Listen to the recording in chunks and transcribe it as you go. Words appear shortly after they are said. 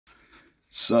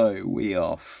So we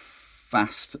are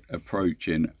fast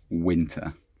approaching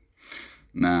winter.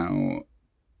 Now,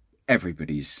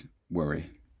 everybody's worry,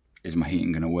 is my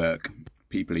heating going to work?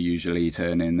 People are usually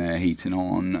turning their heating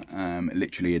on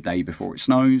literally a day before it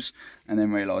snows and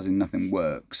then realising nothing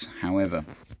works. However,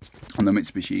 on the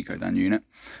Mitsubsihi Ecodan unit,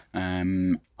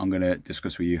 I'm going to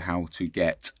discuss with you how to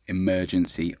get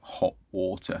emergency hot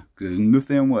water, because there's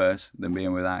nothing worse than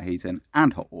being without heating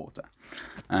and hot water.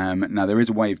 Now there is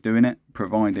a way of doing it,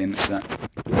 providing that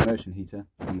the immersion heater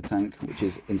in the tank, which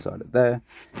is inside of there,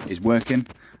 is working,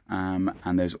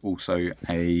 and there's also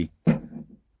a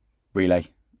relay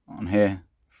on here,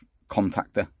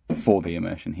 contactor for the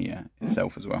immersion heater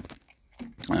itself as well.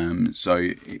 So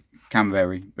it can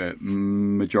vary, but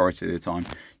majority of the time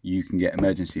you can get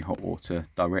emergency hot water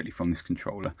directly from this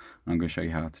controller. I'm going to show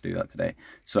you how to do that today.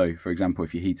 So for example,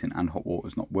 if your heating and hot water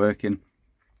is not working,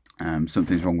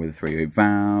 something's wrong with the three-way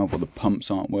valve, or the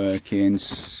pumps aren't working,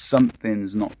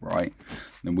 something's not right,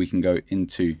 then we can go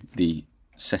into the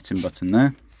setting button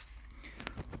there.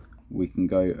 We can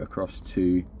go across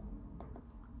to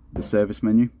the service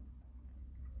menu.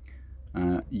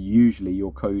 Usually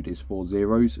your code is 4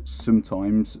 zeros.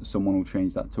 Sometimes someone will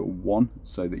change that to a 1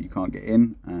 so that you can't get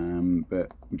in,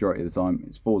 but majority of the time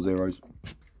it's 4 zeros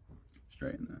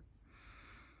straight in there.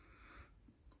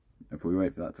 If we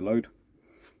wait for that to load.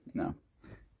 Now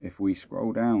if we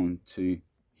scroll down to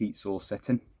heat source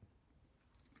setting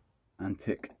and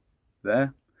tick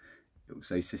there, it will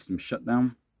say system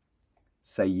shutdown.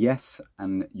 Say yes,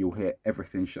 and you'll hear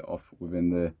everything shut off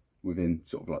within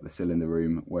sort of like the cylinder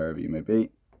room, wherever you may be.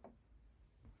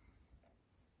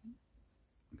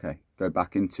 Okay, go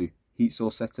back into heat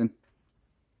source setting,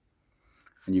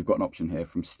 and you've got an option here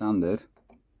from standard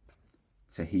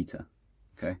to heater.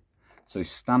 Okay, so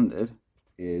standard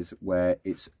is where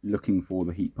it's looking for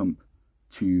the heat pump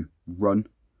to run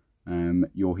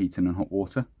your heating and hot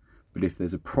water. But if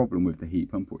there's a problem with the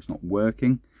heat pump or it's not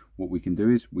working, what we can do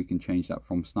is we can change that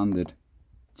from standard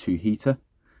to heater,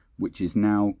 which is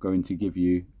now going to give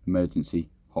you emergency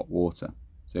hot water.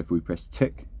 So if we press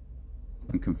tick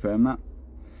and confirm that,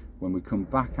 when we come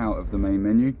back out of the main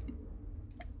menu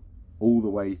all the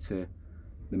way to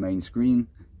the main screen,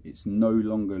 it's no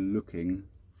longer looking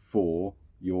for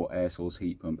your air source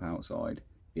heat pump outside.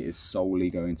 It is solely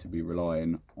going to be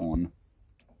relying on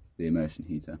the immersion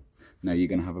heater. Now you're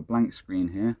going to have a blank screen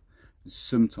here.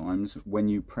 Sometimes when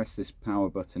you press this power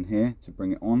button here to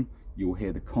bring it on, you'll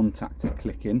hear the contactor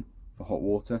click in for hot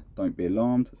water. Don't be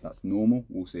alarmed, that's normal.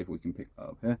 We'll see if we can pick that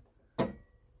up here.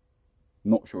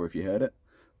 Not sure if you heard it,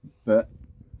 but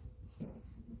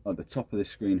at the top of this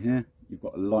screen here, you've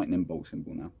got a lightning bolt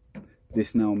symbol now.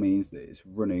 This now means that it's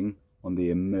running on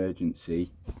the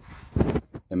emergency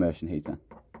immersion heater.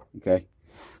 Okay,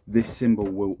 this symbol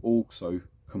will also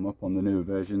come up on the newer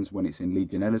versions when it's in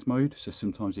Legionella's mode, so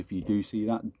sometimes if you do see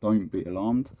that, don't be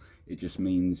alarmed. It just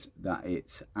means that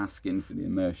it's asking for the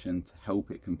immersion to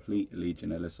help it complete the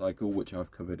Legionella cycle, which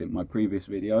I've covered in my previous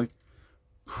video.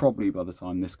 Probably by the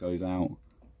time this goes out,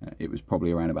 it was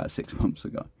probably around about 6 months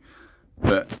ago.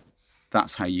 But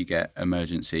that's how you get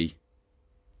emergency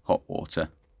hot water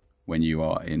when you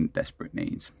are in desperate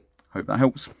needs. Hope that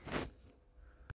helps.